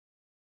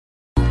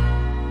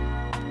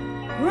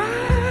Yeah.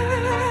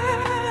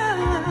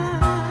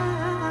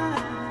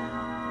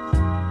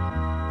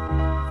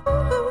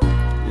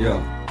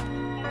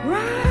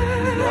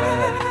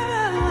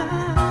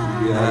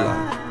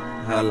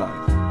 Highlight.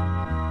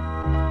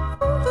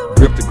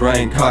 Grip the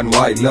grain, cotton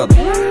white leather.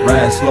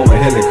 Ride slow and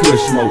hell and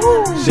kush smoke.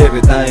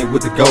 Chevy thing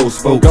with the gold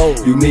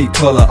spokes. Unique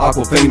color,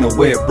 aquafina,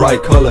 wet,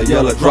 bright color,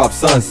 yellow drop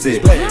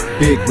sunset.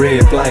 Big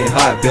red flame,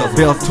 hot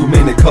belts. Too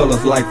many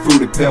colors like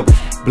fruity pebbles.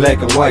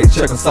 Black and white,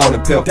 checker, salt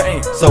and pepper.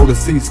 Soda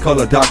seats,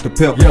 color Dr.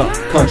 Pepper.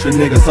 Country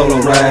nigga, solo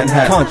riding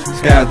high.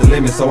 Sky's the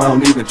limit, so I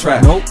don't even try.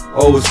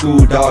 Old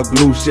school, dark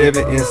blue Chevy,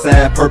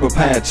 inside purple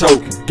pine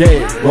choking.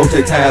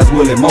 Rotate tires,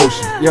 wheel in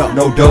motion.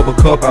 No double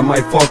cup, I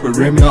might fuck with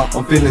Remy.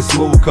 I'm feeling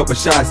smooth, couple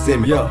shots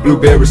in me.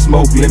 Blueberry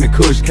smoke, lemon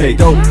kush cake.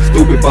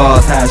 Stupid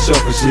bars, high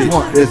shuffle shit.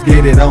 Let's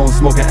get it on,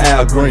 smoking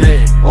Al Green.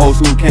 Old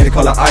school candy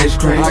color ice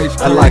cream.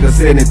 I like a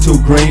 72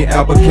 green,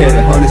 apple cat,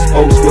 100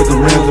 spokes with the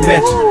rims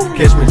matching.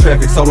 Catch me in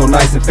traffic, solo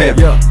nice and fat.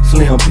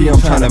 SLIM.P, I'm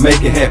tryna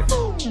make it happen.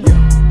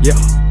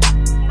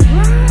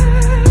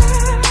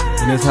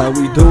 And that's how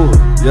we do it.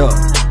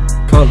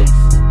 Colors,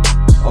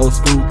 old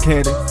school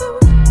candy.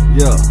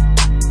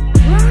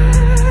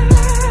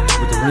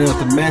 With the rims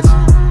to match,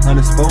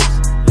 100 spokes.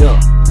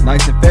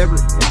 Nice and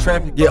fabric in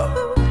traffic. SLIM.P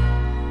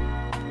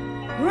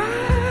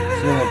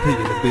in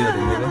the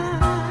building, nigga.